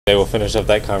we'll finish up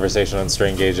that conversation on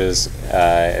strain gauges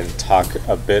and talk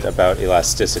a bit about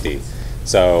elasticity.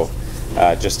 So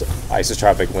just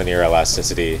isotropic linear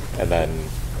elasticity, and then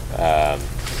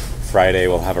Friday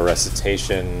we'll have a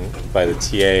recitation by the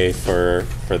TA for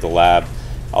the lab.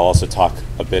 I'll also talk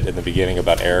a bit in the beginning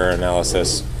about error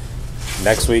analysis.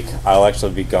 Next week I'll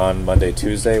actually be gone Monday,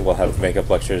 Tuesday. We'll have makeup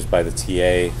lectures by the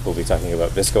TA. We'll be talking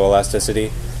about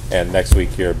viscoelasticity, and next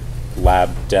week your lab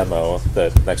demo,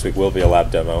 next week will be a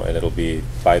lab demo, and it'll be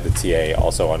by the TA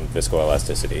also on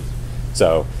viscoelasticity.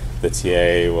 So the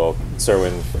TA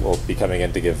Serwin will be coming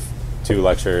in to give 2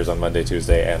 lectures on Monday,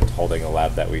 Tuesday, and holding a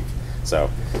lab that week. So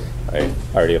I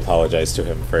already apologized to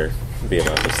him for the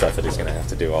amount of stuff that he's going to have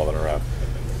to do all in a row.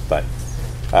 But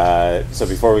so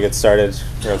before we get started,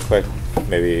 real quick,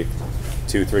 maybe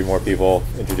 2-3 more people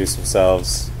introduce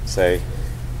themselves, say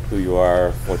who you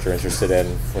are, what you're interested in,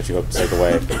 what you hope to take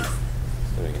away, and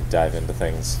we can dive into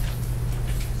things.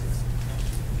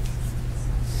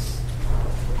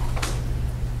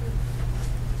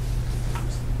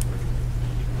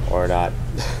 Or not.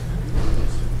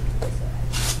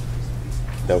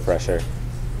 No pressure.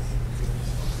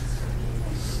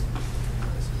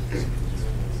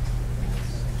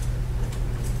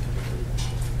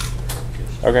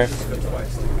 Okay.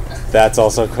 That's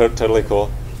also totally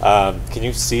cool. Can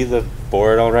you see the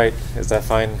board all right? Is that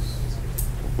fine?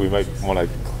 We might want to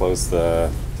close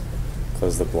the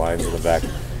blinds in the back.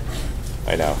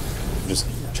 I know. I'm just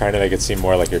trying to make it seem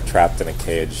more like you're trapped in a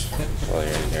cage while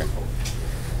you're in here.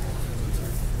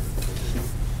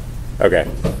 Okay.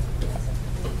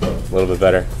 A little bit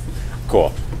better.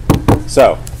 Cool.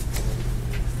 So,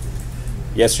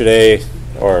 yesterday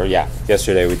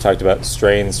we talked about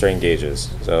strain gauges.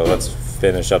 So let's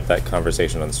finish up that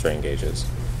conversation on strain gauges.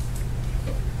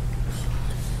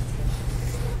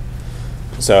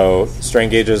 So strain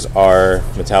gauges are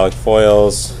metallic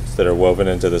foils that are woven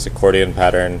into this accordion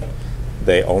pattern.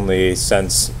 They only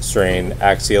sense strain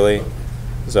axially,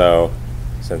 so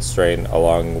sense strain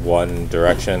along one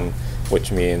direction,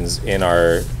 which means in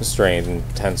our strain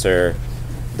tensor,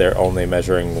 they're only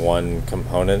measuring one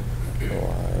component.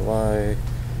 Y,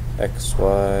 X,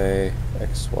 Y,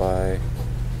 X, Y.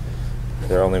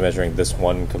 They're only measuring this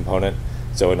one component.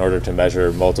 So in order to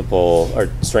measure multiple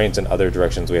strains in other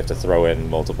directions, we have to throw in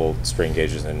multiple strain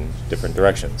gauges in different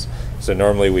directions. So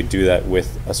normally we do that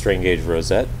with a strain gauge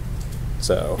rosette.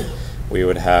 So we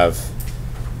would have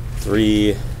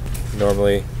three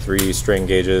strain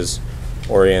gauges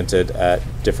oriented at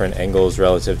different angles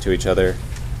relative to each other,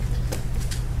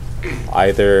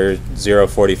 either 0,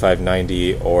 45,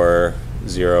 90, or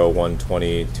 0,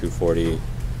 120, 240,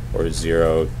 or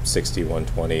 0, 60,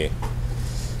 120. I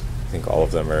think all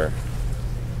of them are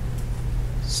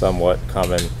somewhat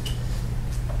common.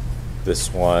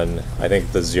 This one, I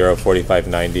think the 0, 45,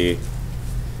 90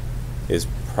 is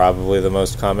probably the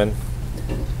most common.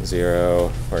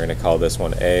 0, we're going to call this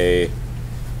one A,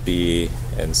 B,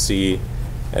 and C,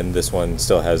 and this one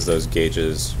still has those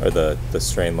gauges, or the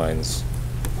strain lines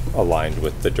aligned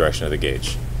with the direction of the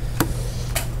gauge.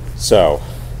 So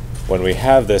when we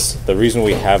have this, the reason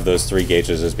we have those 3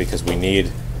 gauges is because we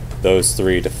need those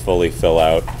 3 to fully fill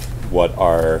out what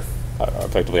are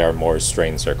effectively our Moore's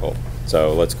strain circle.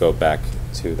 So let's go back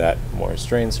to that Moore's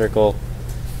strain circle.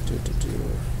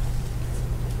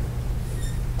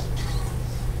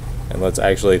 And let's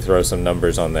actually throw some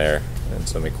numbers on there and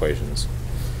some equations.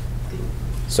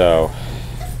 So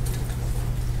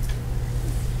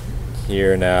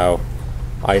here now,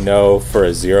 I know for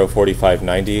a 0, 45,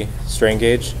 90 strain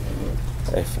gauge,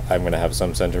 if I'm going to have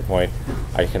some center point,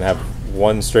 I can have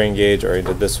one strain gauge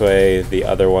oriented this way, the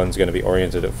other one's going to be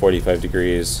oriented at 45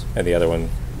 degrees, and the other one,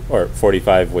 or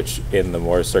 45, which in the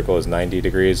Moore's circle is 90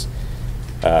 degrees,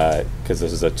 because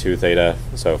this is a 2 theta,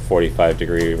 so 45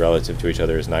 degree relative to each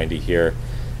other is 90 here,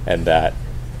 and that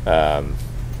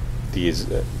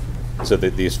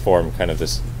these form kind of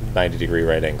this 90 degree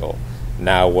right angle.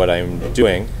 Now what I'm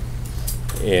doing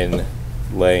in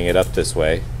laying it up this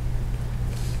way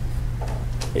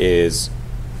is,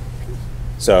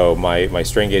 so my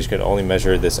strain gauge can only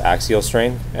measure this axial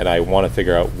strain, and I want to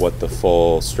figure out what the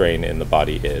full strain in the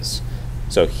body is.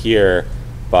 So here,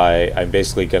 I'm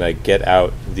basically going to get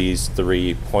out these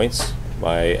 3 points,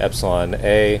 my epsilon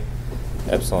A,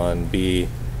 epsilon B,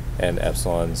 and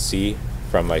epsilon C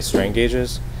from my strain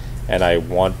gauges, and I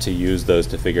want to use those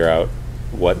to figure out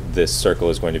what this circle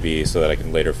is going to be so that I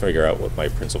can later figure out what my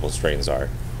principal strains are.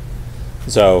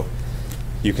 So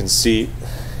you can see,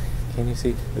 can you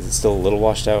see? Is it still a little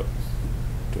washed out?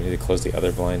 Do we need to close the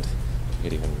other blind to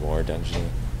get even more dungeony?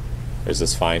 Or is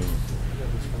this fine?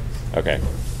 Okay,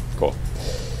 cool.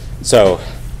 So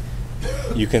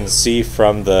you can see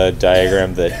from the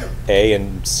diagram that A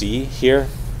and C here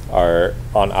are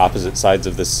on opposite sides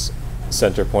of this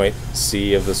center point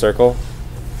C of the circle.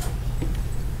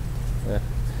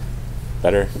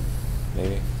 Better,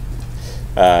 maybe.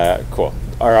 Cool.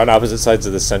 Are on opposite sides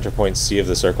of the center point C of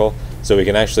the circle. So we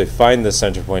can actually find the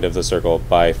center point of the circle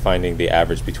by finding the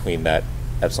average between that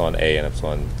epsilon A and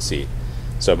epsilon C.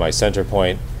 So my center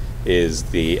point is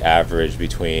the average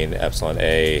between epsilon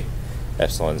A,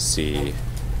 epsilon C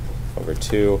over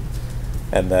 2.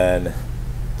 And then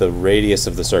the radius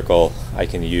of the circle, I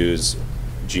can use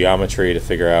geometry to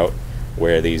figure out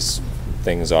where these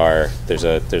things are. There's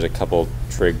a couple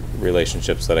trig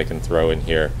relationships that I can throw in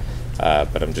here,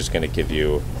 but I'm just going to give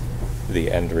you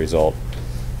the end result,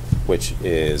 which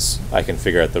is I can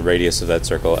figure out the radius of that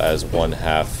circle as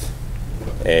 1/2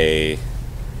 A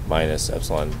minus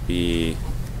epsilon B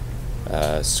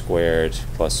squared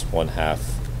plus 1/2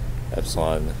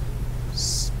 epsilon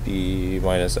B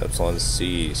minus epsilon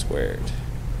C squared.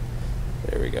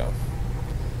 There we go.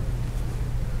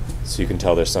 So you can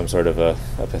tell there's some sort of a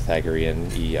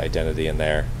Pythagorean E identity in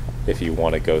there. If you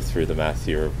want to go through the math,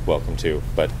 you're welcome to,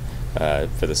 but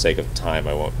for the sake of time,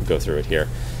 I won't go through it here.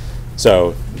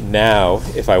 So now,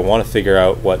 if I want to figure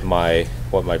out what my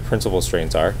principal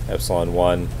strains are, epsilon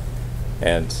 1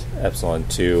 and epsilon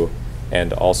 2,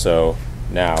 and also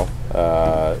now,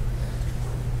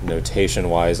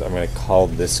 notation-wise, I'm going to call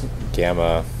this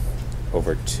gamma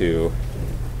over 2.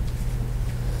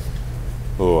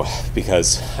 Ooh,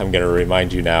 because I'm going to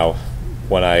remind you now,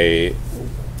 when I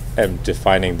am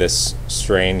defining this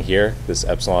strain here, this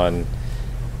epsilon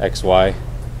xy,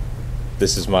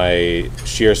 this is my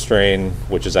shear strain,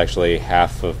 which is actually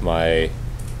half of my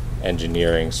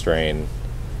engineering strain,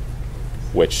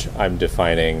 which I'm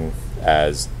defining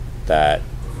as that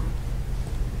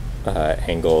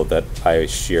angle that I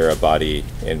shear a body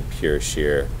in pure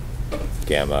shear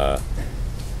gamma.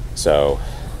 So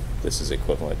this is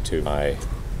equivalent to my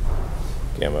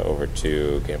gamma over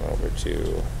 2, gamma over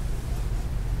 2,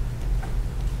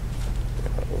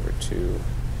 gamma over 2.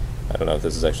 I don't know if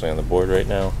this is actually on the board right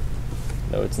now.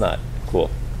 No, it's not. Cool.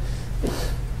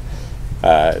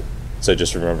 So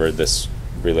just remember this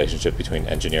relationship between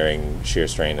engineering shear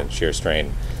strain and shear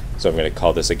strain. So I'm going to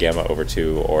call this a gamma over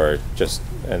 2, or just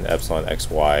an epsilon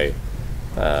xy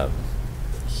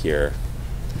here.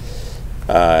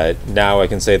 Now I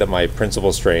can say that my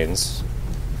principal strains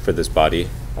for this body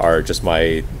are just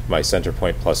my center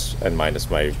point plus and minus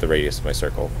the radius of my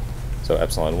circle. So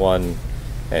epsilon 1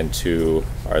 and 2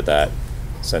 are that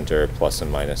center plus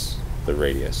and minus the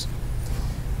radius.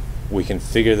 We can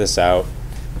figure this out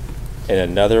in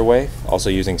another way, also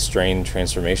using strain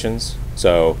transformations.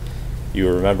 So you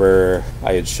remember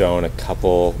I had shown a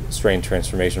couple strain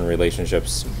transformation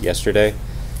relationships yesterday.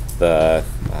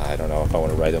 I don't know if I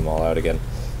want to write them all out again.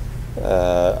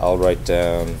 I'll write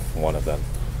down one of them.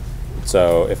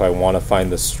 So if I want to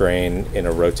find the strain in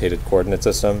a rotated coordinate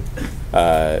system,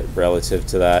 relative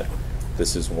to that,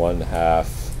 this is 1/2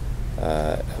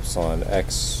 epsilon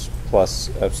x plus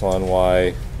epsilon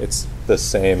y. It's the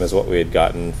same as what we had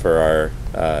gotten for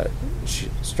our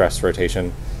stress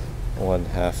rotation.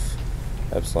 1/2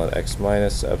 epsilon x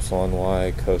minus epsilon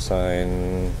y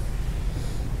cosine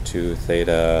 2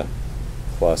 theta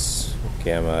plus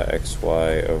gamma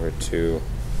xy over 2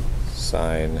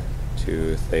 sine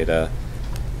 2 theta.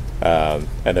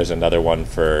 And there's another one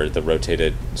for the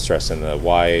rotated stress in the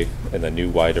y, in the new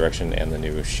y direction, and the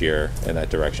new shear in that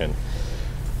direction.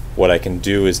 What I can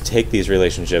do is take these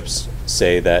relationships,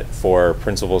 say that for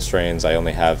principal strains I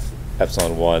only have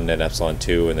epsilon 1 and epsilon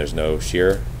 2 and there's no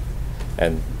shear,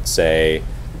 and say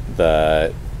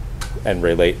and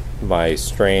relate my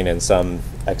strain in some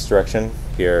x direction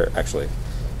here, actually.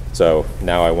 So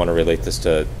now I want to relate this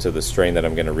to the strain that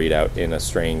I'm going to read out in a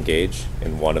strain gauge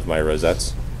in one of my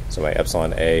rosettes. So my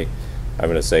epsilon A, I'm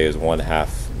going to say is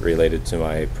 1/2 related to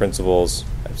my principals,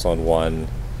 epsilon 1,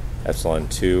 epsilon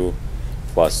 2,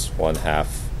 plus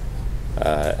 1/2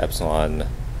 epsilon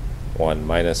 1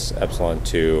 minus epsilon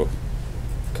 2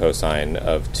 cosine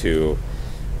of 2.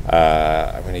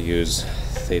 I'm going to use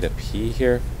theta p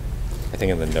here. I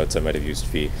think in the notes I might have used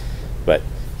phi, but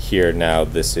here now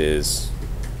this is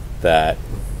that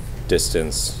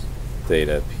distance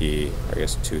theta p, or I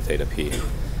guess 2 theta p,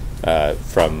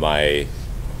 from my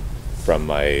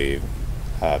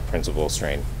principal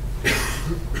strain.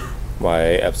 My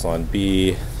epsilon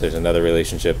b, there's another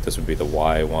relationship. This would be the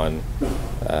y one,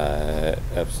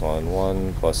 epsilon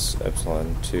 1 plus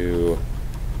epsilon 2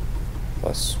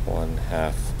 plus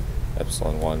 1/2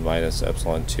 epsilon 1 minus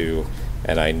epsilon 2,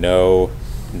 and I know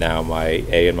now my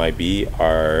a and my b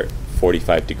are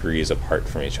 45 degrees apart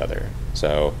from each other.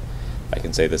 So I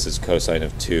can say this is cosine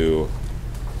of 2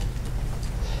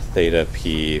 theta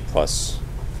p plus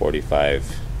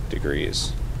 45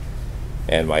 degrees.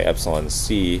 And my epsilon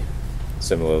c,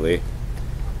 similarly,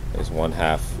 is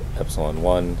 1/2 epsilon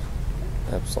 1,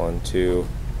 epsilon 2,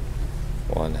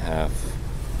 1/2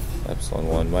 epsilon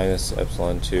 1 minus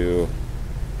epsilon 2,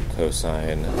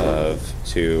 cosine of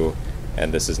 2,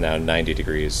 and this is now 90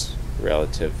 degrees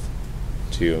relative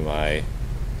to my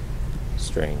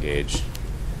strain gauge.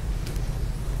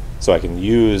 So I can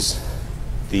use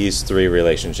these three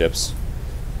relationships,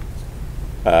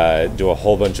 do a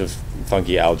whole bunch of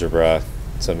funky algebra,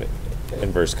 some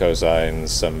inverse cosines,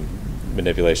 some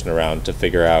manipulation around to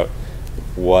figure out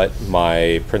what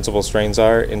my principal strains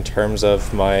are in terms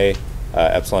of my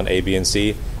epsilon A, B, and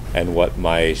C, and what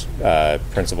my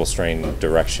principal strain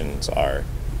directions are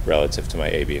relative to my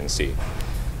A, B, and C.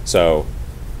 So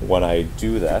when I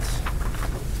do that,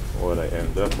 what I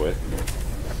end up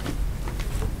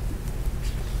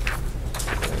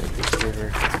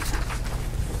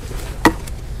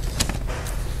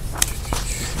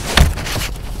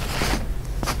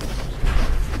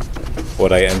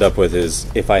with, is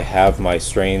if I have my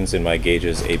strains in my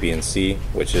gauges A, B, and C,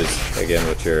 which is again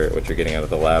what you're getting out of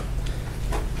the lab.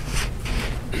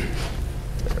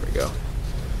 There we go.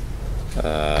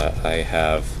 I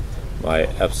have my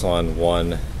epsilon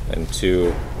 1 and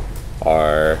 2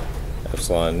 are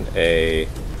epsilon A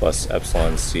plus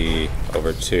epsilon C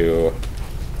over 2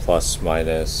 plus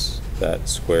minus that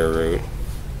square root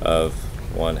of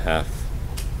 1/2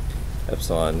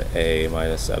 epsilon A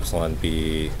minus epsilon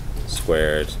B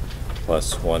squared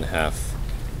plus 1/2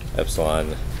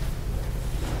 epsilon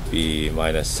B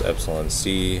minus epsilon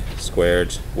C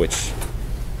squared, which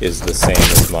is the same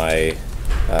as my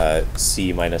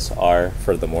C minus R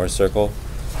for the Mohr circle.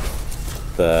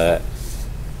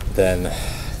 Then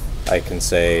I can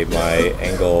say my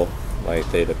angle, my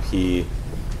theta p,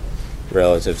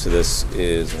 relative to this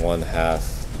is 1/2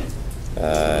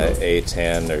 A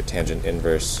tan, or tangent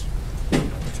inverse,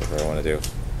 whichever I want to do,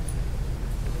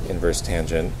 inverse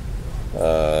tangent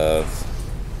of,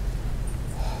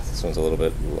 this one's a little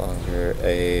bit longer,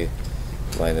 A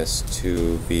minus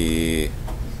 2B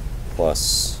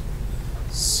plus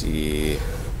C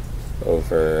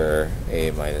over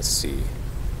A minus C.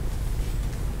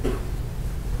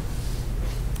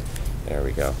 There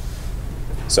we go.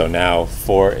 So now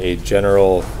for a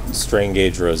general strain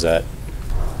gauge rosette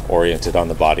oriented on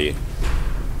the body,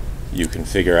 you can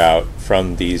figure out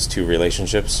from these two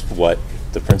relationships what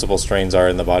the principal strains are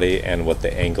in the body and what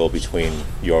the angle between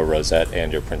your rosette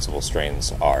and your principal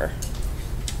strains are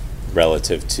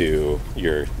relative to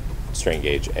your strain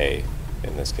gauge A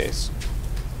in this case.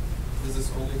 Does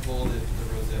this only hold if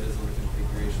the rosette is on the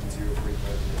configuration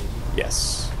 0.5?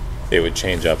 Yes. It would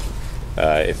change up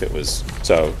if it was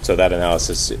so that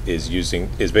analysis is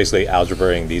basically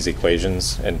algebraing these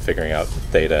equations and figuring out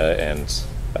theta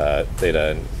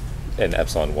and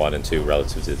epsilon 1 and 2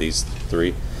 relative to these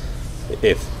three.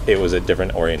 If it was at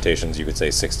different orientations, you could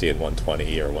say 60 and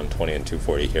 120 or 120 and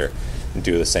 240 here and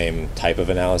do the same type of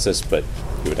analysis, but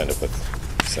you would end up with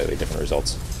slightly different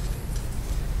results.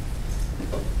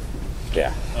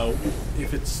 Yeah.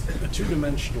 If it's a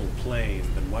two-dimensional plane,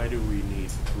 then why do we need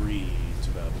 3 to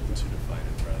be able to define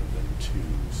it rather than 2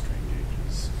 strain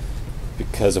gauges?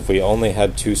 Because if we only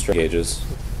had 2 strain gauges,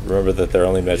 remember that they're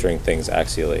only measuring things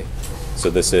axially. So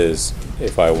this is,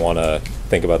 if I want to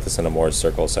think about this in a Mohr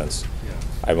circle sense,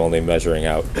 I'm only measuring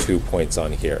out 2 points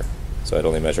on here. So I'd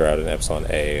only measure out an epsilon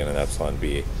A and an epsilon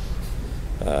B,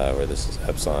 where this is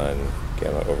epsilon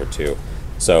gamma over 2.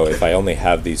 So if I only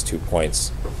have these 2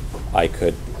 points, I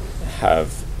could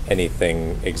have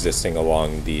anything existing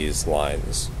along these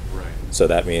lines. Right. So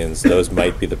that means those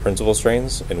might be the principal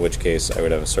strains, in which case I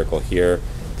would have a circle here.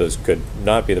 Those could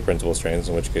not be the principal strains,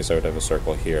 in which case I would have a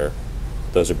circle here.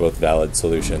 Those are both valid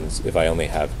solutions if I only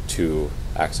have 2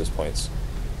 axis points.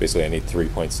 Basically, I need 3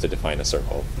 points to define a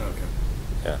circle. Okay.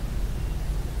 Yeah.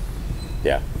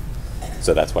 Yeah.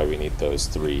 So that's why we need those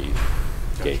 3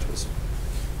 gauges.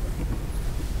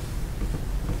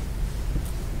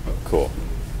 Cool.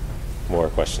 More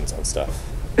questions on stuff.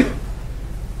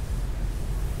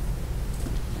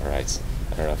 All right.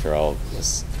 I don't know if you're all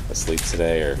asleep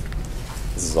today or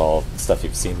this is all stuff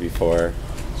you've seen before.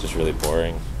 It's just really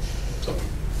boring.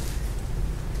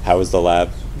 How was the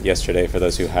lab yesterday for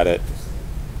those who had it?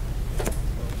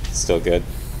 Still good?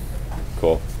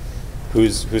 Cool.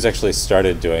 Who's actually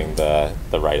started doing the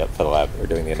write-up for the lab, or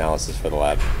doing the analysis for the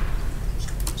lab?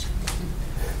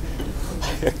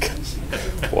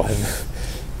 One,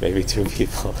 maybe 2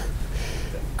 people.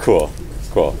 Cool.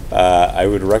 I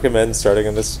would recommend starting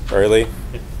on this early.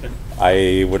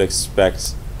 I would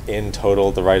expect in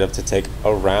total the write-up to take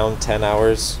around 10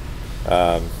 hours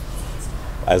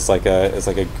as like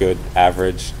a good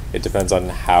average. It depends on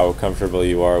how comfortable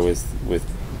you are with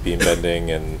beam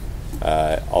bending and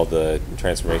all the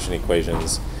transformation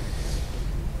equations.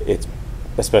 It's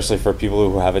especially for people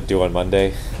who have it due on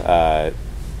Monday.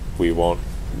 You won't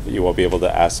be able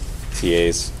to ask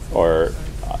TAs or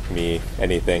me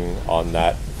anything on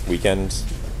that weekend.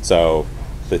 So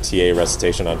the TA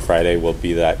recitation on Friday will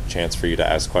be that chance for you to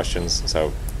ask questions.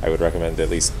 So I would recommend at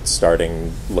least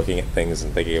starting looking at things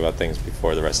and thinking about things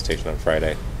before the recitation on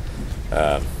Friday.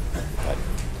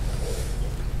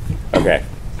 Okay,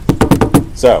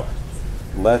 so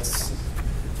let's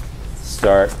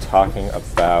start talking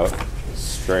about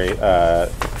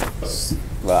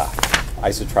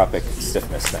isotropic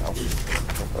stiffness now.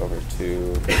 Over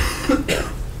to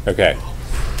okay.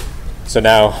 So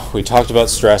now we talked about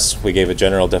stress, we gave a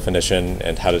general definition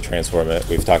and how to transform it.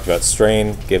 We've talked about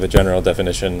strain, gave a general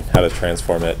definition, how to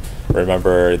transform it.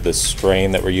 Remember, the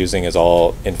strain that we're using is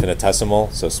all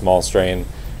infinitesimal, so small strain,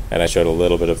 and I showed a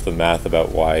little bit of the math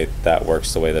about why that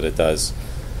works the way that it does.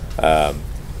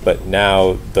 But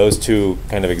now those two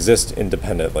kind of exist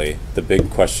independently. The big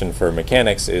question for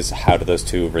mechanics is how do those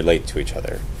two relate to each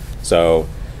other? So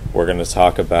we're going to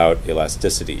talk about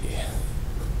elasticity.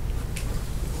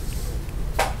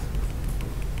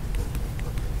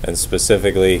 And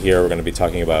specifically here we're going to be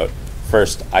talking about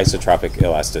first isotropic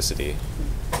elasticity.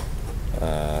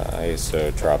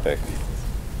 Isotropic.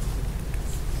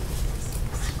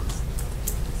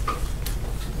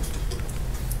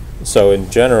 So in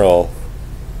general,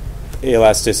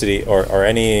 elasticity or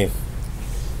any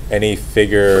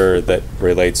figure that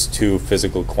relates to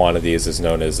physical quantities is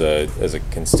known as a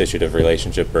constitutive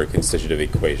relationship or a constitutive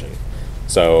equation.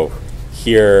 So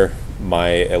here my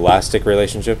elastic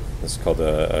relationship is called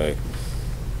a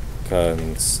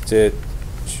constitutive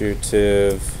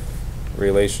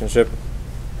relationship.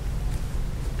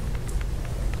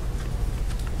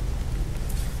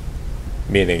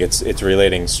 Meaning it's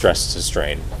relating stress to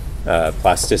strain.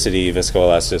 Plasticity,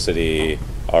 viscoelasticity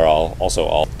are also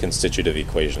all constitutive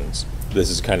equations. This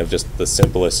is kind of just the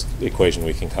simplest equation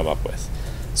we can come up with.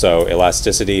 So in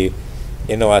elasticity,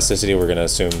 we're going to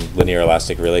assume linear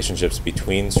elastic relationships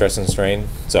between stress and strain.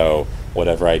 So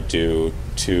whatever I do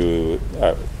to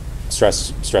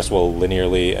stress will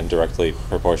linearly and directly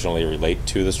proportionally relate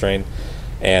to the strain.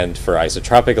 And for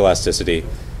isotropic elasticity,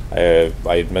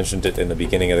 I mentioned it in the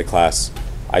beginning of the class.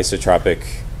 Isotropic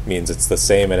means it's the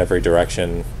same in every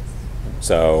direction.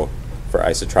 So for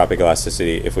isotropic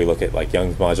elasticity, if we look at like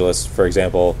Young's modulus, for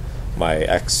example, my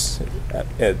Young's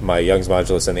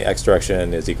modulus in the x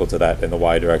direction is equal to that in the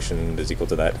y direction, is equal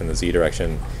to that in the z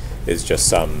direction, is just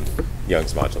some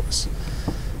Young's modulus.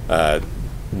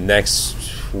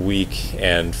 Next week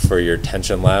and for your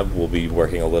tension lab, we'll be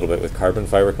working a little bit with carbon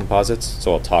fiber composites,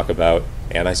 so I'll talk about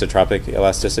anisotropic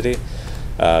elasticity.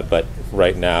 But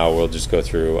right now we'll just go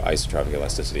through isotropic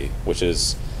elasticity, which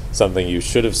is something you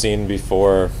should have seen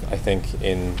before, I think,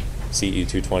 in CE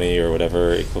 220 or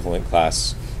whatever equivalent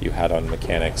class you had on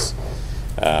mechanics.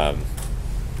 But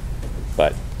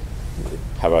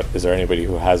how about, is there anybody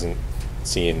who hasn't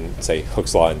seen, say,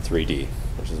 Hooke's law in 3D,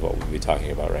 which is what we'll be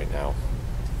talking about right now?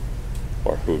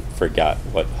 Or who forgot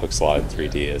what Hooke's law in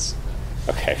 3D is?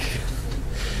 Okay.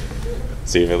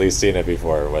 So you've at least seen it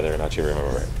before, whether or not you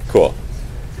remember it. Cool.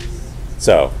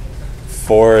 So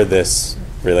for this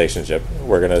relationship,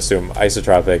 we're going to assume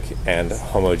isotropic and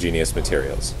homogeneous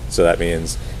materials. So that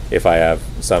means if I have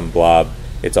some blob,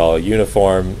 it's all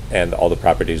uniform and all the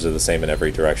properties are the same in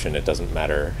every direction. It doesn't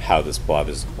matter how this blob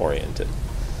is oriented.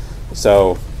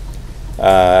 So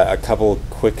a couple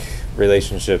quick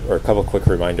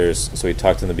reminders. So we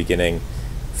talked in the beginning,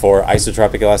 for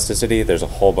isotropic elasticity, there's a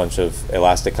whole bunch of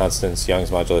elastic constants: Young's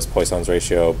modulus, Poisson's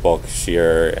ratio, bulk,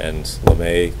 shear, and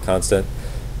Lemay constant.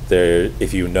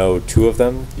 If you know two of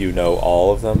them, you know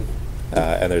all of them,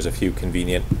 and there's a few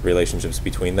convenient relationships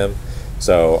between them.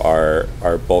 So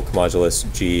our bulk modulus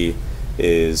G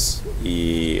is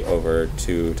E over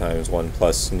 2 times 1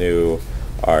 plus nu.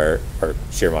 Our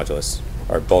shear modulus.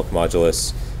 Our bulk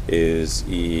modulus is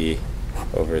E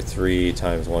over 3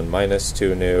 times 1 minus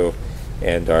 2 nu.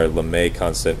 And our Lemay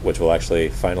constant, which we'll actually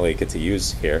finally get to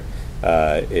use here,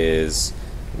 is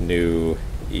nu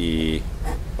E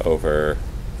over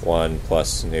 1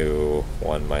 plus nu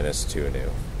 1 minus 2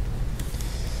 nu.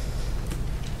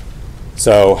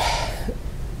 So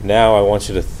now I want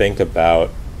you to think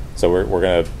about, so we're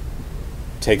going to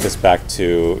take this back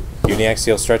to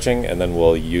uniaxial stretching, and then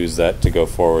we'll use that to go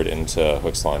forward into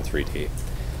Hooke's law in 3D.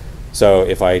 So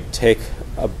if I take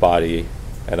a body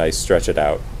and I stretch it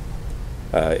out,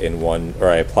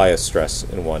 I apply a stress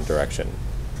in one direction,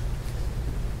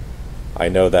 I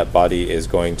know that body is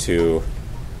going to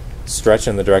stretch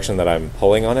in the direction that I'm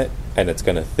pulling on it, and it's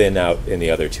going to thin out in the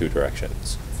other two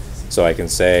directions. So I can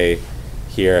say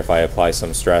here, if I apply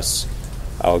some stress,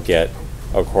 I'll get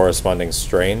a corresponding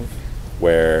strain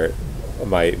where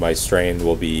my strain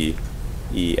will be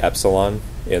E epsilon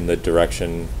in the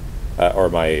direction,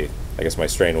 I guess my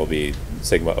strain will be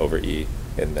sigma over E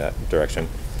in that direction.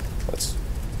 Let's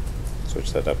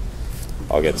switch that up.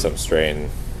 I'll get some strain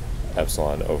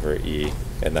epsilon over E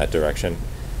in that direction.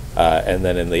 And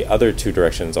then in the other two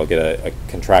directions, I'll get a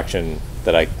contraction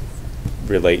that I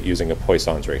relate using a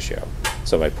Poisson's ratio.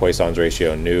 So my Poisson's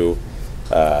ratio nu,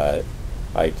 I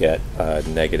get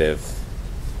negative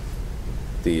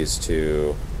these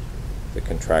two. The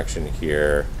contraction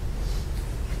here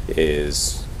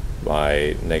is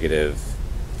my negative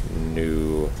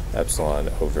nu epsilon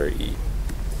over E.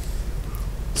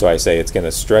 So I say it's going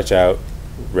to stretch out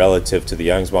relative to the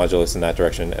Young's modulus in that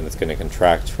direction, and it's going to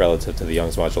contract relative to the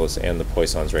Young's modulus and the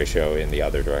Poisson's ratio in the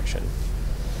other direction.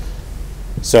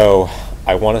 So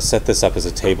I want to set this up as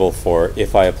a table for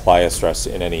if I apply a stress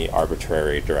in any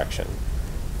arbitrary direction.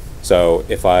 So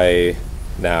if I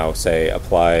now say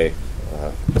apply, do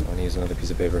I want to use another piece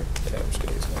of paper? Yeah, I'm just going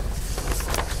to use one.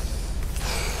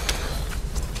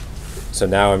 So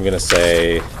now I'm going to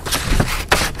say, is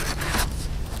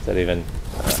that even?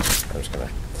 I'm just going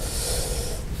to.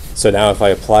 So now if I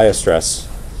apply a stress,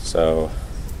 so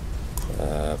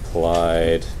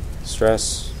applied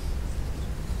stress,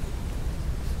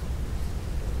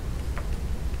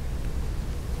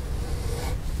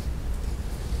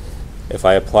 if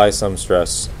I apply some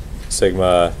stress,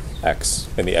 sigma x,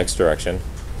 in the x direction,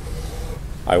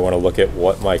 I want to look at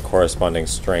what my corresponding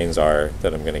strains are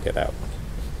that I'm going to get out.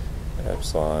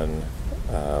 Epsilon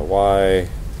y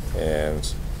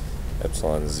and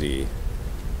epsilon z.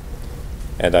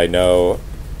 And I know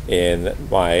in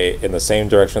the same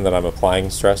direction that I'm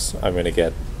applying stress, I'm going to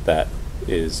get that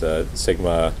is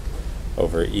sigma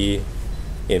over E.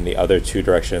 In the other two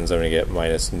directions, I'm going to get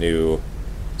minus nu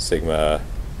sigma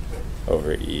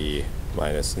over E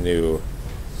minus nu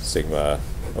sigma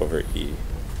over E.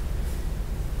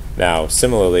 Now,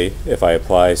 similarly, if I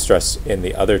apply stress in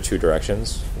the other two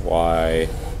directions, y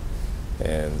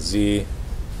and z,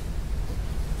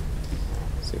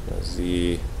 sigma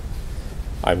z,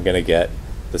 I'm going to get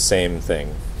the same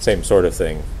thing, same sort of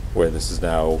thing, where this is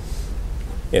now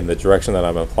in the direction that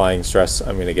I'm applying stress,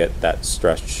 I'm going to get that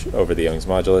stretch over the Young's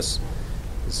modulus,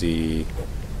 z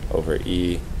over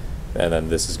E, and then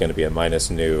this is going to be a minus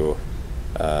nu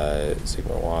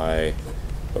sigma y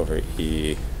over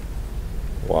E,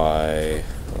 y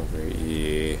over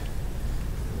E,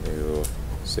 nu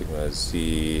sigma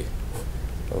z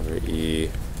over E,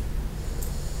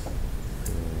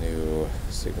 nu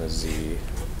sigma z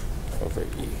over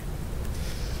E.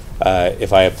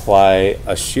 If I apply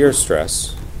a shear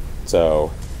stress,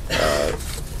 so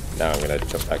now I'm going to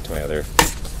jump back to my other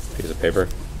piece of paper.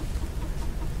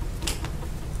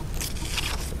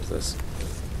 What is this?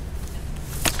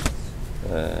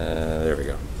 There we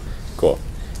go. Cool.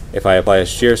 If I apply a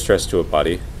shear stress to a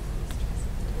body,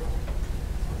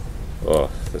 oh,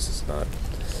 this is not.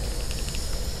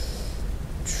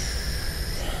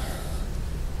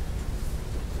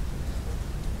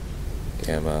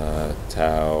 Gamma,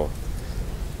 tau.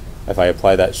 If I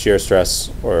apply that shear stress,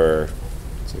 or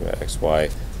sigma xy,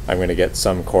 I'm going to get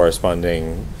some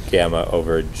corresponding gamma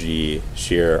over g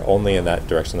shear only in that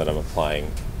direction that I'm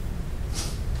applying.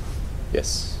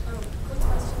 Yes? Quick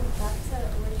question.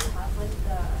 That's where you have like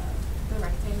the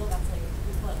rectangle that's like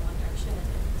we pull it in one direction and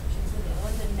then shoots in the other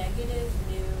one. The negative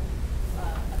nu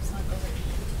epsilon over E.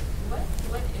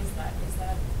 What is that? Is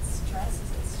that stress? Is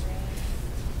it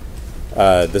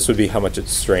strain? This would be how much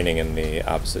it's straining in the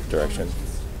opposite direction.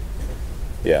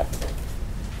 Yeah.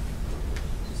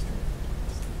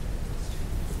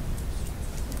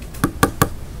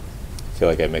 I feel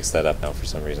like I mixed that up now for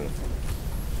some reason.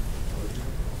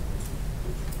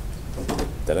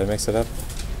 Did I mix it up?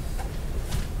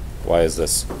 Why is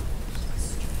this?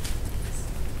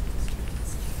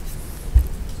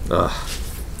 Ugh.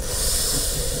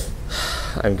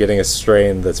 I'm getting a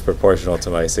strain that's proportional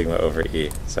to my sigma over E.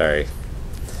 Sorry.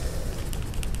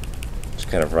 Just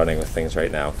kind of running with things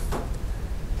right now.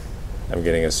 I'm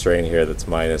getting a strain here that's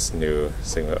minus nu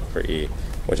sigma over E,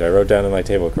 which I wrote down in my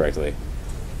table correctly.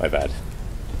 My bad.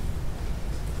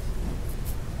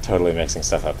 Totally mixing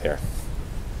stuff up here.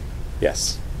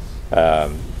 Yes.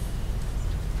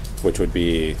 Which would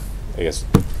be, I guess,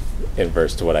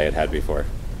 inverse to what I had before.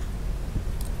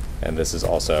 And this is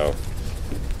also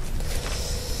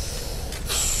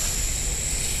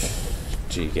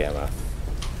G gamma.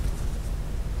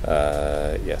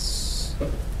 Yes.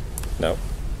 No.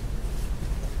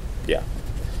 Yeah.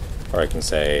 Or I can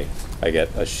say I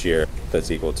get a shear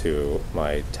that's equal to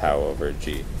my tau over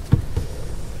G.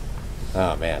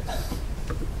 Oh man.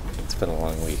 It's been a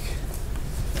long week.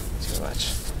 Too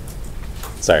much.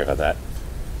 Sorry about that.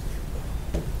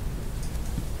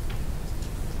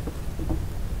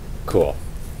 Cool.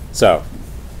 So,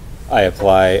 I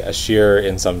apply a shear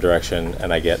in some direction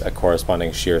and I get a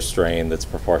corresponding shear strain that's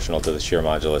proportional to the shear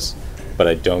modulus, but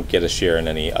I don't get a shear in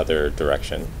any other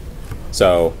direction.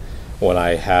 So, when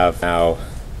I have now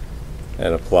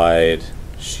an applied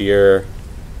shear,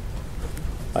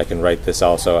 I can write this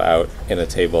also out in a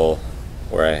table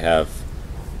where I have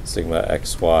sigma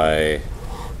xy,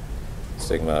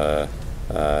 sigma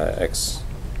xz,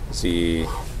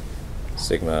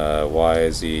 sigma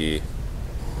yz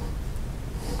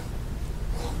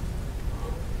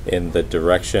in the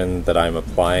direction that I'm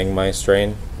applying my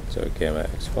strain. So gamma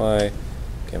xy,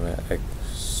 gamma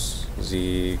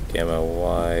xz, gamma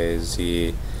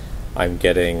yz. I'm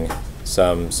getting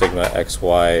some sigma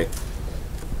xy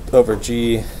over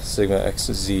g, sigma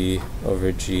xz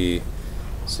over g,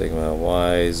 sigma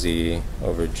yz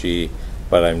over g,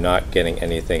 but I'm not getting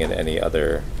anything in any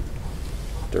other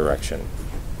direction.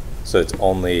 So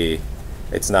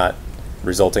it's not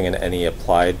resulting in any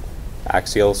applied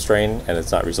axial strain, and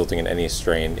it's not resulting in any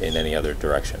strain in any other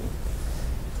direction.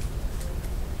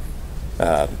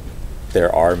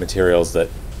 There are materials that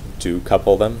do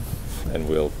couple them, and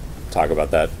we'll talk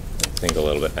about that, I think, a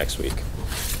little bit next week.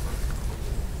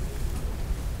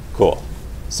 Cool.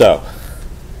 So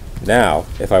now,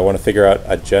 if I want to figure out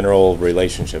a general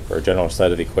relationship or a general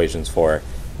set of equations for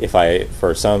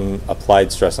for some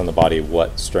applied stress on the body,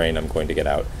 what strain I'm going to get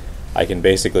out, I can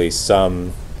basically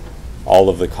sum all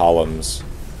of the columns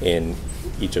in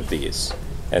each of these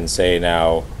and say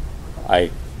now I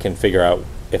can figure out,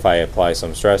 if I apply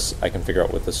some stress, I can figure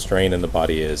out what the strain in the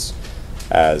body is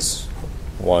as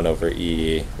 1 over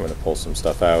E. I'm going to pull some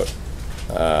stuff out.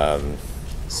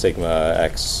 Sigma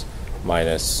x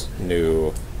minus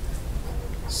nu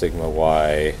sigma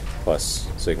y plus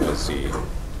sigma z.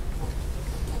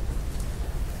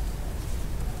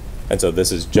 And so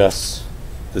this is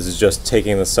just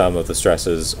taking the sum of the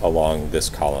stresses along this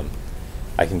column.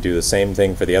 I can do the same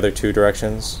thing for the other two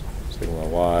directions. Sigma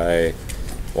y,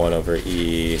 1 over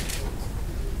E,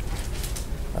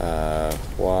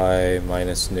 y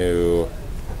minus nu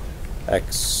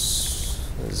x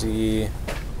z,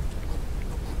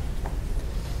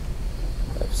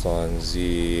 epsilon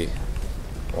z,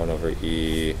 1 over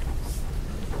E,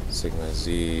 sigma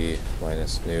z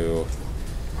minus nu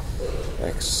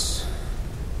x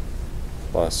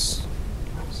plus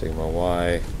sigma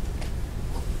y.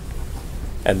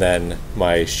 And then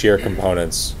my shear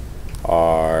components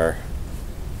are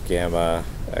gamma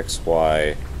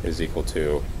xy is equal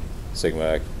to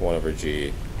sigma 1 over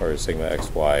g, or sigma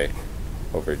xy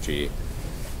over g,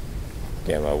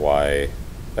 gamma y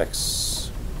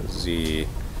x z,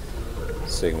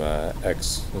 sigma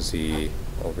x z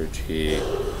over g,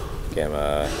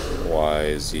 gamma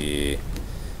y z,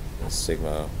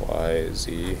 sigma y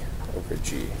z over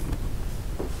g.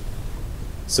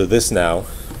 So this now,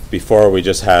 before we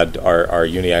just had our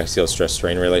uniaxial stress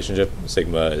strain relationship,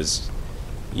 sigma is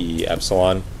E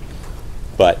epsilon,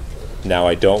 but now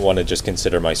I don't want to just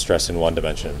consider my stress in one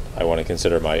dimension. I want to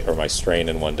consider my strain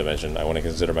in one dimension. I want to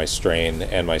consider my strain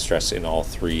and my stress in all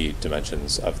 3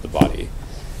 dimensions of the body.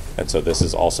 And so this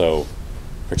is also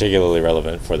particularly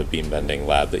relevant for the beam bending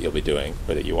lab that you'll be doing,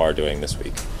 or that you are doing this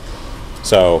week.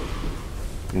 So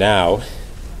now,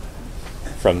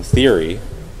 from theory,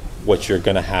 what you're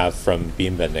going to have from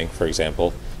beam bending, for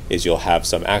example, is you'll have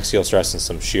some axial stress and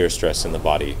some shear stress in the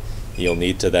body. You'll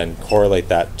need to then correlate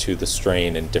that to the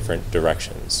strain in different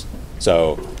directions.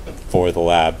 So for the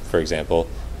lab, for example,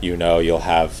 you'll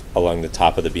have along the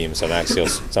top of the beam some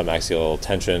axial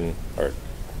tension or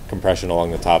compression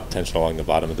along the top, tension along the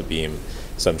bottom of the beam,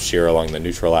 some shear along the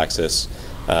neutral axis,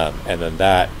 and then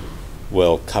that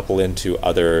will couple into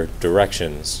other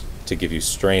directions to give you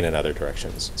strain in other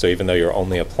directions. So even though you're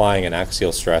only applying an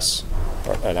axial stress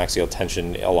or an axial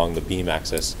tension along the beam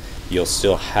axis, you'll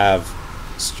still have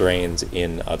strains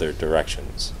in other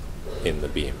directions in the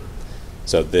beam.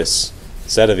 So this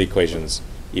set of equations,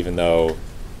 even though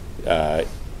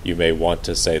you may want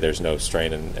to say there's no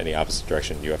strain in any opposite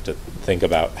direction, you have to think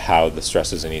about how the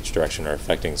stresses in each direction are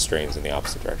affecting strains in the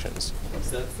opposite directions.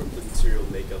 Is that from the material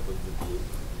makeup of the beam,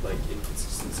 like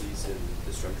inconsistencies in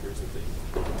the structures of the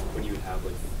when you would have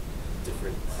like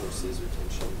different forces or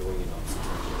tension going in opposite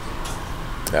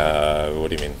directions? What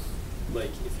do you mean?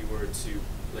 Like if you were to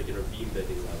like in our beam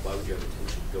bending lab, why would you have a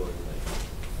tension going like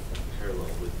parallel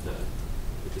with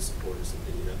the support or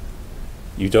something, you know?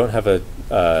 You don't have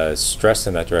a stress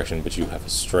in that direction, but you have a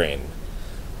strain.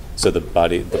 So the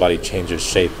body changes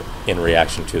shape in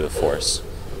reaction to the force,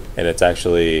 and it's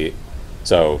actually,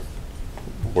 so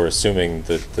we're assuming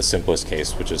the simplest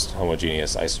case, which is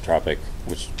homogeneous isotropic,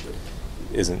 which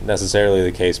isn't necessarily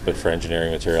the case, but for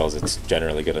engineering materials, it's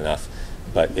generally good enough.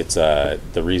 But it's the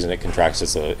reason it contracts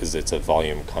is it's a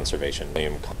volume conservation.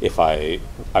 If I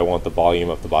want the volume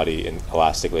of the body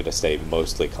elastically to stay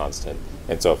mostly constant,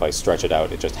 and so if I stretch it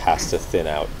out, it just has to thin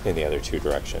out in the other two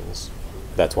directions.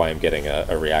 That's why I'm getting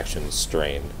a reaction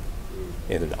strain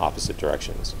in opposite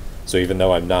directions. So even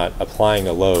though I'm not applying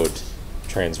a load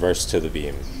transverse to the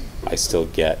beam, I still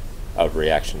get a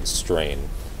reaction strain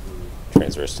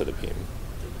transverse to the beam.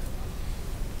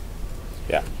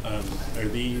 Yeah. Are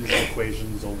these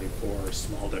equations only for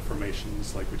small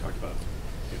deformations like we talked about?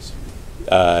 Yes.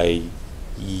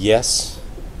 Yes,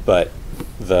 but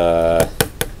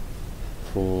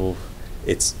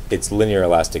it's linear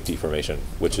elastic deformation,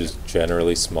 which is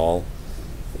generally small.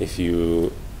 Does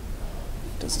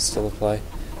it still apply?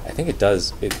 I think it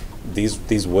does.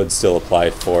 These would still apply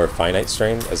for finite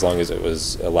strain as long as it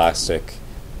was elastic,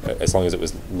 as long as it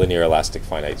was linear elastic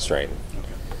finite strain.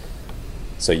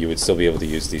 So you would still be able to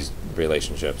use these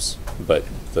relationships, but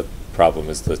the problem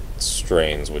is the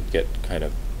strains would get kind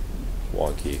of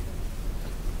wonky.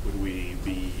 Would we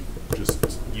be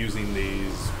just using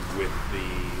these with the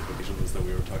equations that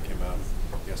we were talking about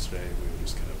yesterday? We would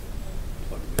just kind of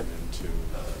plug them into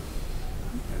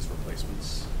as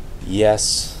replacements?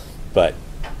 Yes, but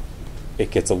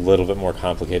it gets a little bit more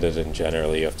complicated, and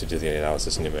generally you have to do the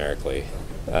analysis numerically,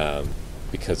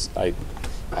 because I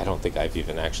don't think I've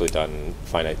even actually done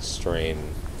finite strain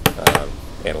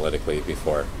analytically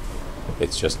before.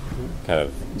 It's just kind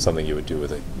of something you would do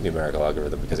with a numerical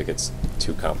algorithm because it gets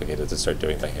too complicated to start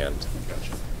doing by hand.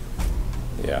 Gotcha.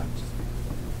 Yeah.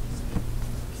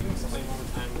 Can you explain one more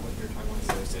time what you were talking about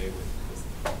the other day with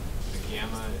the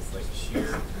gamma is like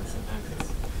shear and sometimes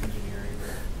it's engineering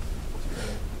or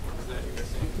is that what you were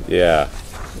saying? Yeah.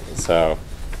 So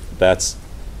that's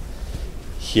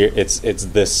here. It's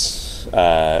this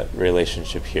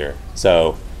relationship here.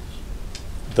 So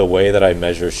the way that I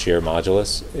measure shear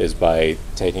modulus is by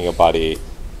taking a body,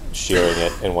 shearing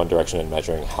it in one direction, and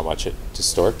measuring how much it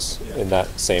distorts in that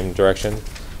same direction.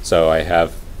 So I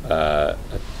have a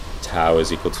tau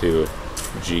is equal to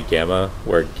g gamma,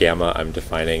 where gamma I'm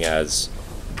defining as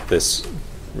this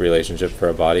relationship for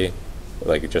a body,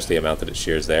 like just the amount that it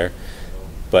shears there.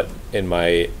 But in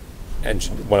when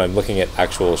I'm looking at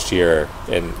actual shear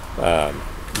in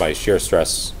my shear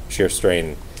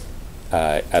strain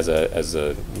as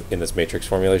a in this matrix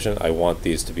formulation, I want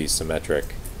these to be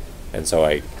symmetric, and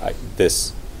so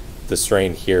the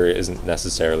strain here isn't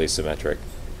necessarily symmetric.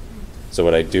 So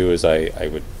what I do is I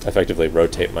would effectively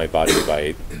rotate my body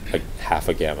by half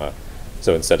a gamma.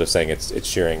 So instead of saying it's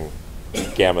shearing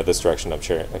gamma this direction, I'm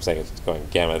saying it's going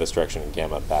gamma this direction and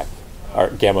gamma back, or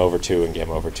gamma over 2 and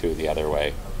gamma over 2 the other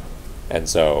way. And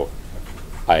so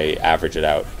I average it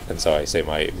out, and so I say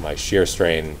my shear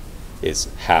strain is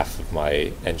half of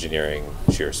my engineering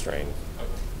shear strain.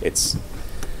 It's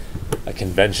a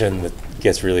convention that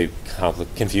gets really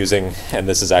confusing, and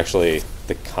this is actually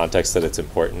the context that it's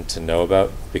important to know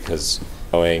about, because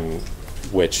knowing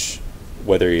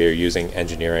whether you're using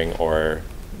engineering or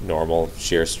normal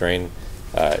shear strain,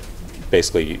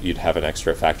 basically you'd have an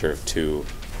extra factor of 2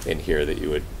 in here that you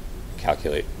would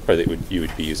calculate, or that you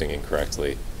would be using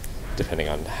incorrectly, depending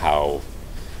on how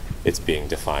it's being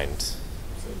defined. So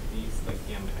these, like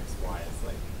gamma xy is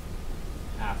like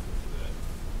half of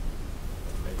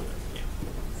the regular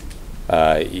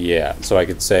gamma. Yeah, so I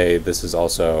could say this is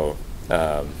also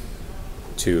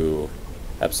 2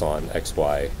 epsilon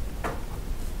xy.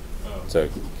 Oh. So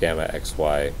gamma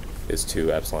xy is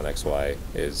 2 epsilon xy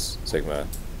is sigma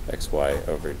xy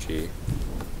over g.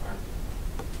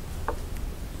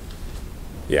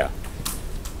 Yeah.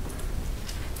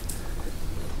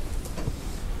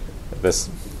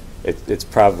 It's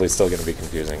probably still going to be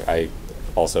confusing. I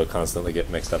also constantly get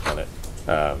mixed up on it,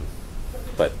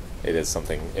 but it is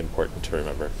something important to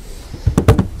remember.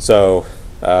 So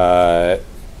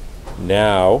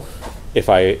now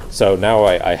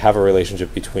I have a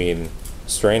relationship between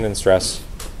strain and stress,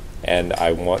 and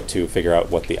I want to figure out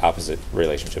what the opposite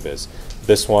relationship is.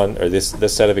 This one, or this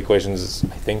set of equations is,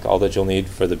 I think, all that you'll need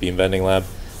for the beam bending lab,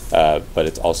 but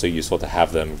it's also useful to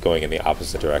have them going in the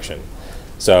opposite direction.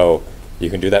 So you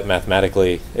can do that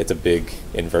mathematically. It's a big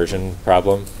inversion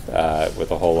problem with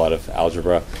a whole lot of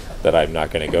algebra that I'm not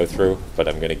going to go through, but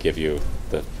I'm going to give you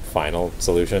the final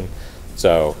solution.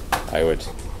 So I would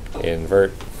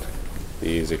invert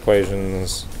these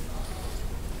equations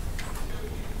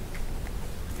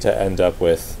to end up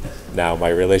with now my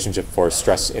relationship for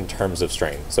stress in terms of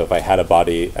strain. So if I had a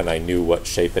body and I knew what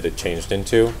shape it had changed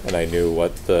into, and I knew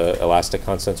what the elastic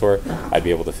constants were, I'd be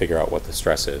able to figure out what the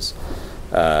stress is.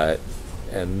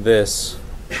 And this,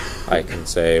 I can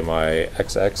say my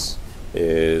xx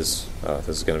is, this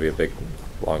is going to be a big,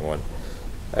 long one,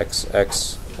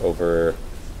 xx over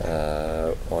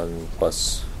 1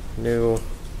 plus nu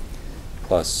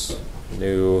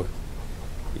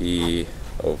e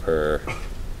over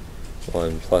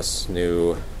 1 plus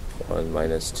nu 1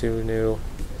 minus 2 nu.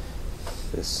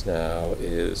 This now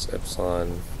is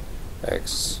epsilon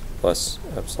x plus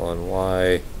epsilon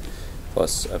y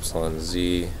plus epsilon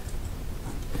z.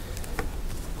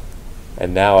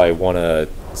 And now I want to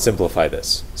simplify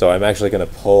this. So I'm actually going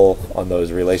to pull on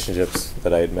those relationships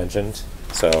that I had mentioned.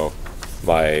 So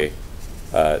my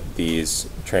these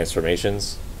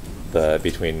transformations,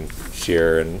 between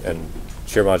shear and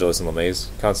shear modulus and Lemay's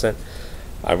constant,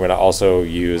 I'm going to also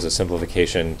use a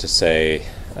simplification to say,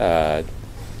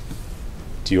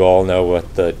 do you all know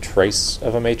what the trace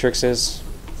of a matrix is?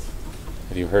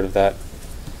 Have you heard of that?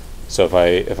 So if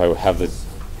I have the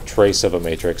trace of a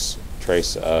matrix,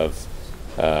 trace of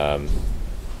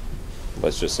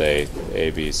let's just say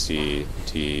A, B, C,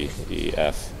 D, E,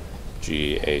 F,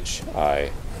 G, H,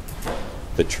 I.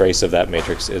 The trace of that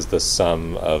matrix is the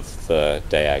sum of the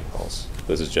diagonals.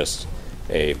 This is just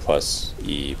A plus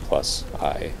E plus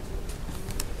I.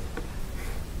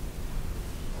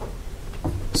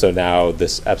 So now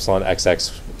this epsilon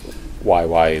xx,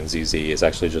 yy, and zz is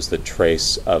actually just the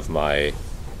trace of my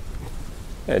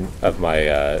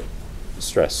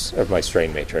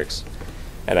strain matrix.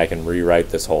 And I can rewrite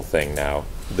this whole thing now.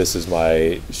 This is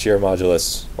my shear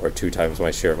modulus, or 2 times my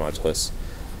shear modulus,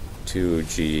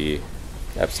 2g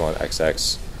epsilon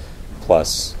xx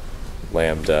plus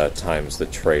lambda times the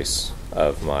trace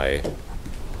of my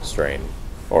strain,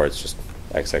 or it's just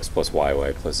xx plus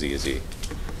yy plus zz.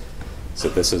 So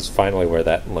this is finally where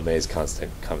that Lemay's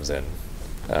constant comes in,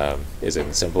 is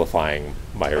in simplifying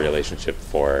my relationship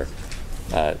for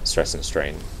stress and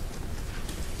strain.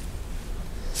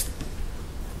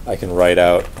 I can write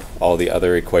out all the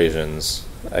other equations.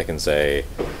 I can say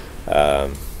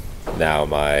now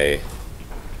my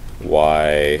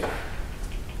y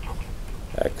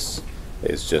x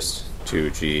is just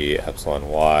 2g epsilon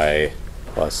y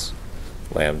plus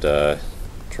lambda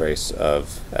trace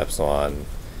of epsilon.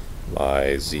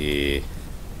 My z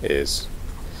is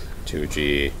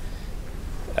 2g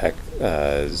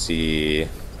z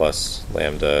plus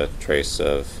lambda trace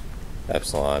of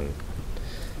epsilon.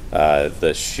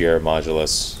 The shear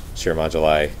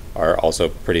moduli are also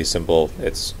pretty simple.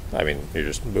 You're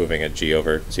just moving a g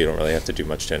over, so you don't really have to do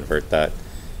much to invert that.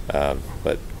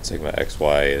 But sigma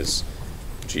xy is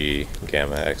g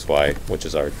gamma xy, which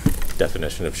is our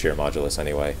definition of shear modulus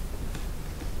anyway.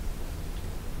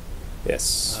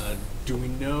 Yes? Do we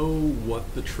know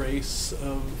what the trace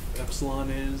of epsilon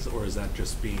is, or is that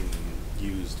just being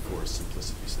used for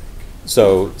simplicity's sake?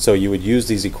 So you would use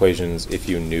these equations if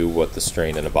you knew what the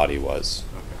strain in a body was.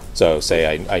 Okay. So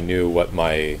say I knew what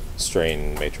my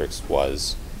strain matrix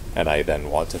was, and I then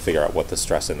want to figure out what the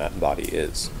stress in that body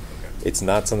is. Okay. It's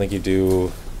not something you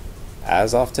do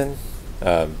as often,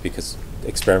 because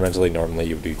experimentally normally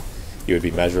you would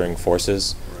be measuring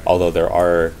forces, Right. although there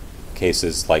are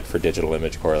cases like for digital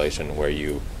image correlation where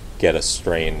you get a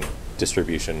strain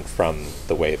distribution from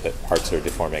the way that parts are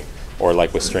deforming, or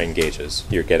like with strain gauges,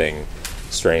 you're getting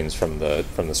strains from the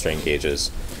strain gauges,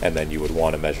 and then you would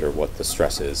want to measure what the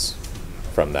stress is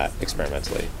from that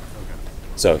experimentally. Okay.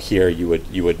 So here you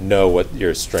would know what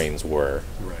your strains were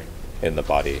Right. in the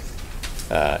body,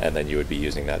 and then you would be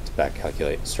using that to back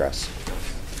calculate stress.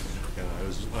 Yeah,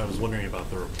 I was wondering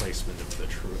about the replacement of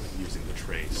using the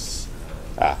trace.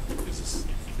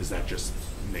 Is that just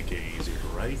making it easier to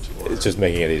write? Or? It's just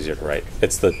making it easier to write.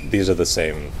 These are the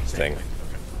same thing. Okay.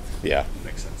 Yeah.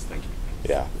 Makes sense. Thank you.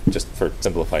 Yeah. Just for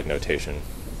simplified notation.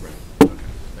 Right. Okay.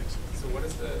 Thanks. So what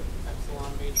does the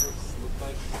epsilon matrix look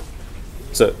like?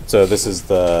 So this is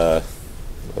the,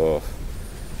 where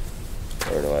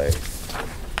do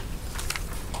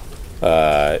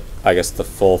I guess the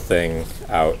full thing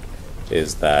out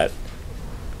is that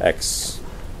x,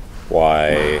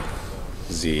 y,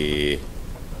 z,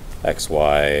 x,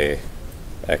 y,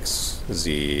 x,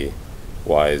 z,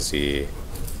 y, z,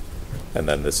 and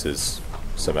then this is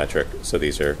symmetric, so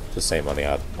these are the same on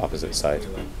the opposite side.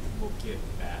 We'll get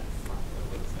that from,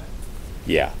 what is that?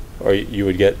 Yeah, or you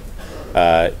would get,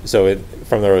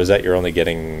 from the rosette, you're only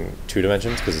getting 2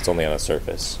 dimensions because it's only on a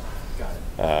surface. Got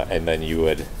it. And then you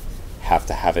would have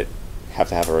to have a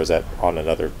rosette on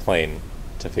another plane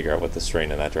to figure out what the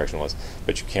strain in that direction was.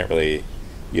 But you can't really.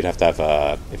 You'd have to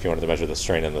have if you wanted to measure the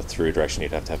strain in the through direction,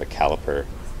 you'd have to have a caliper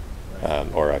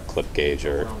or a clip gauge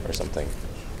or something.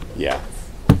 Yeah.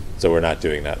 So we're not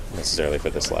doing that necessarily for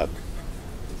this lab.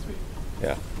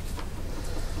 Yeah.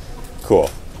 Cool.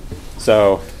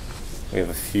 So we have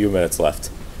a few minutes left.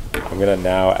 I'm going to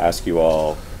now ask you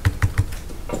all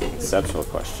a conceptual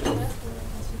question.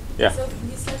 Yeah. So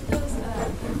you said those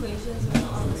equations with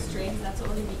all the strains, that's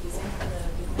what we're going to be using for the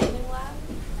beam bending lab?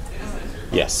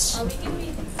 Yes. Are we going to be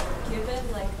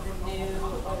given like the new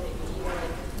or the E,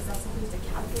 like, is that something to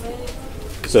calculate?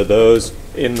 So those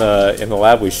in the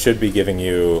lab, we should be giving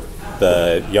you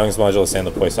the Young's modulus and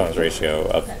the Poisson's ratio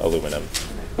of aluminum,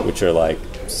 which are like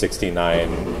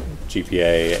 69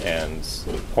 GPa and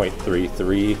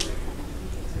 0.33,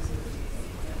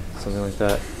 something like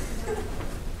that.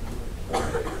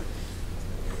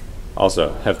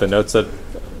 Also, have the notes that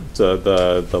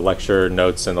the lecture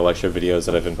notes and the lecture videos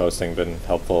that I've been posting been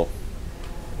helpful?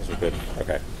 Those are good.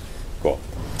 Okay, cool.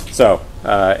 So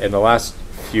in the last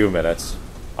few minutes,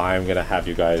 I'm going to have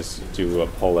you guys do a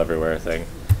poll everywhere thing.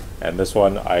 And this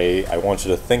one, I want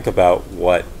you to think about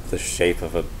what the shape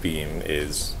of a beam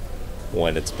is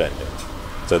when it's bending.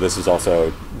 So this is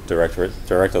also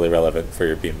directly relevant for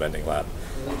your beam bending lab.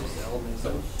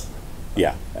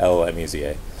 Yeah,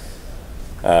 LMUZA.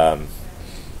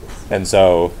 And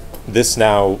so this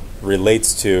now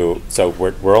relates to, so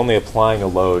we're only applying a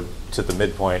load to the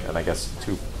midpoint and I guess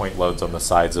 2-point loads on the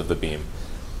sides of the beam.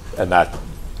 And that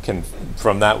can,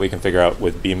 from that we can figure out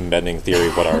with beam bending theory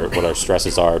what our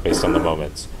stresses are based on the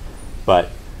moments.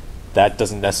 But that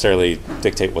doesn't necessarily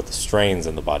dictate what the strains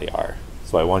in the body are.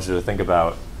 So I want you to think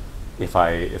about if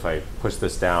I push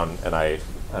this down and I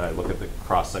look at the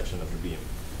cross section of the beam,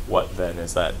 what then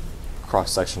is that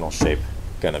cross sectional shape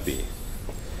gonna be?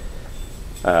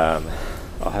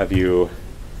 I'll have you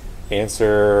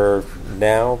answer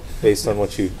now based on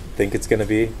what you think it's gonna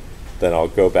be. Then I'll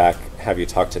go back, have you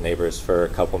talk to neighbors for a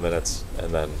couple minutes,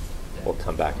 and then we'll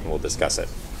come back and we'll discuss it.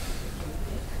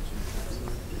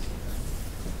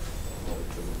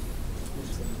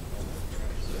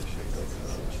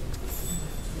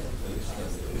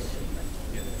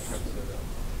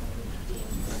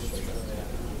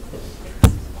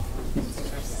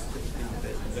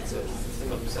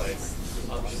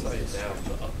 Upside down,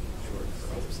 the up short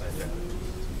or upside down.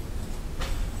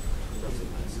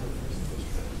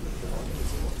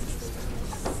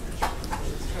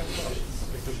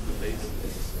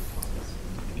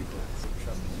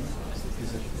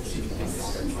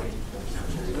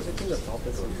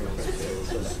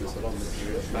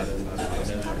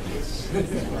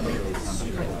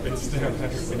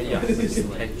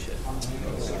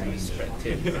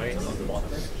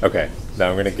 Okay, now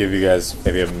I'm going to give you guys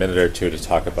maybe a minute or two to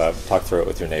talk through it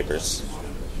with your neighbors.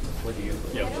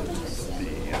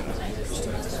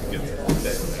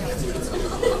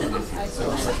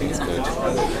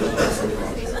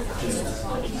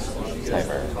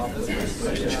 Timer.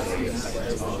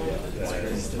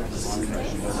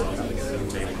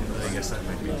 I guess that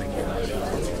might be thinking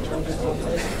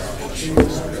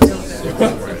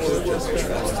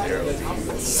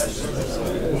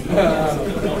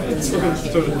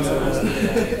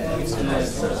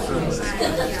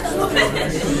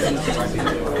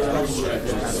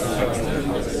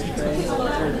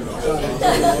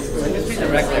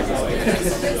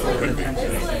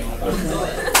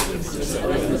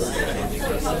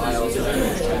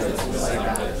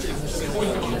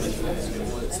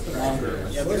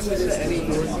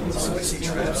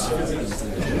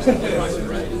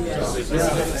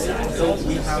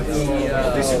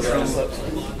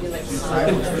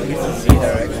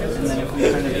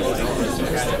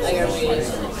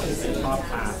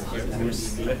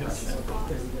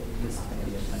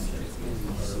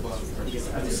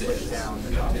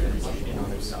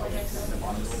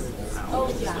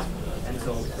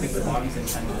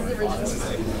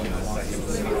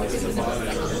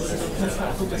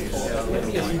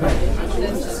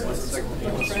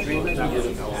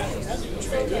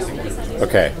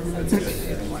Okay,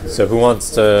 so who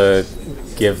wants to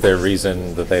give their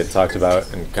reason that they had talked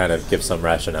about and kind of give some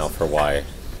rationale for why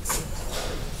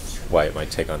it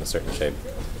might take on a certain shape?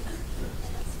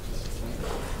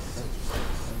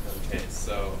 Okay,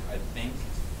 so I think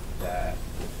that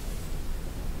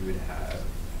we would have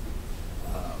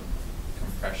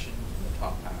compression in the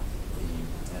top half of the beam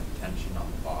and tension on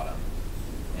the bottom,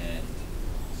 and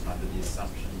under the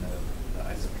assumption of the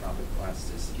isotropic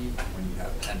elasticity, when you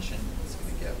have tension, it's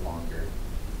going to get longer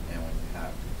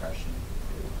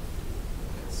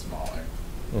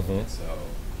Mhm. So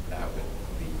that would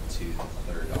lead to the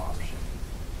third option.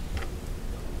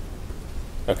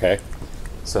 Okay.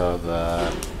 So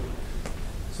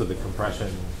the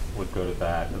compression would go to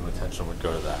that, and the tension would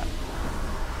go to that.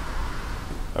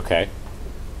 Okay.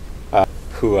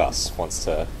 Who else wants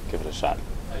to give it a shot?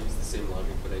 I used the same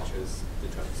logic, but I chose the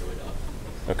trapezoid up.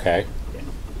 Okay.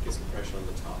 Because compression on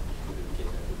the top would begin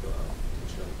and would go up,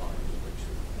 tension on the bottom would like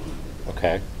shoot.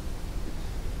 Okay.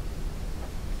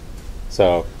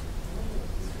 So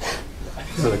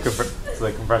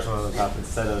the compression on the top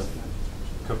instead of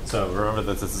so remember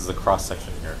that this is a cross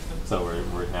section here. So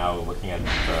we're now looking at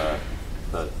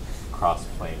the cross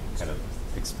plane kind of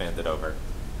expanded over,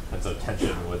 and so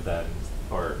tension would then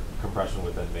or compression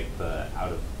would then make the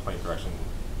out of plane direction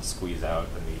squeeze out,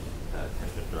 and the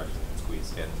tension direction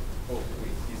squeeze in. Oh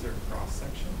wait, these are cross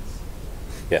sections?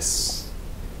 Yes.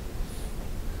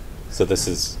 So this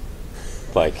is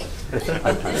like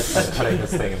I'm cutting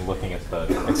this thing and looking at the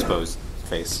exposed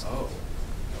face. Oh.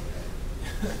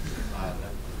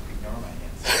 Ignore my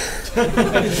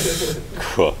answer.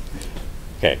 Cool.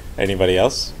 Okay. Anybody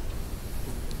else?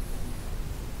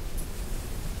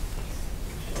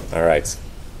 All right.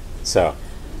 So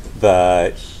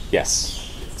yes.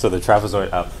 So the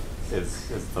trapezoid up is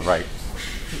the right,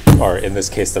 or in this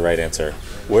case, the right answer.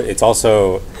 It's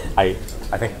also I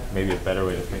think maybe a better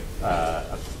way to think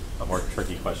a more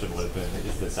tricky question would have been: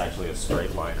 is this actually a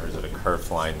straight line or is it a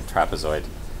curved line trapezoid?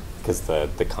 Because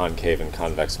the concave and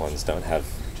convex ones don't have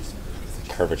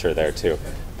curvature there too.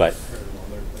 But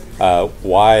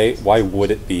why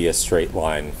would it be a straight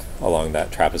line along that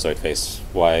trapezoid face?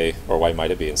 Why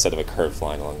might it be instead of a curved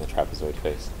line along the trapezoid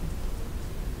face?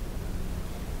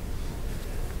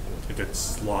 If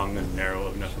it's long and narrow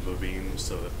enough of a beam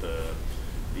so that the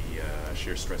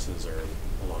shear stresses are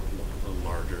a lot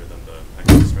larger than the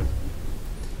axial stress?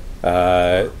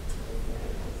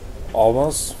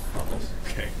 Almost.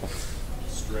 Okay.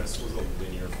 Stress was a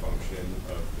linear function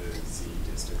of the z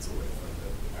distance away from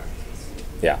the axis.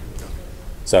 Yeah.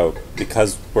 So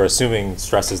because we're assuming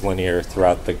stress is linear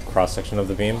throughout the cross section of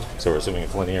the beam, so we're assuming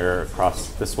it's linear across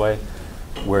this way,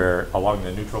 where along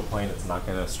the neutral plane it's not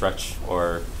going to stretch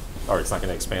or it's not going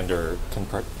to expand or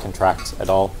contract at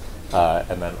all,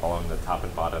 and then along the top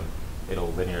and bottom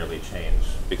it'll linearly change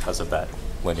because of that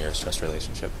linear stress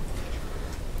relationship.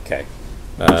 Okay.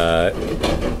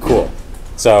 Cool.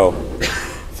 So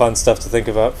fun stuff to think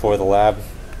about for the lab.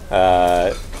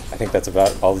 I think that's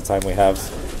about all the time we have,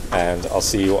 and I'll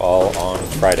see you all on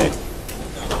Friday.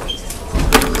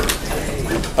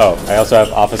 Oh, I also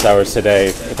have office hours today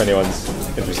if anyone's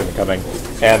interested in coming.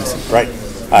 And right,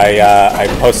 I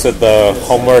posted the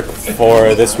homework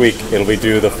for this week. It'll be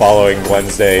due the following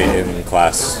Wednesday in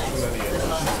class.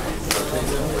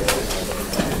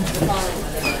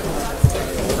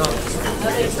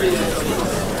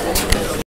 Okay.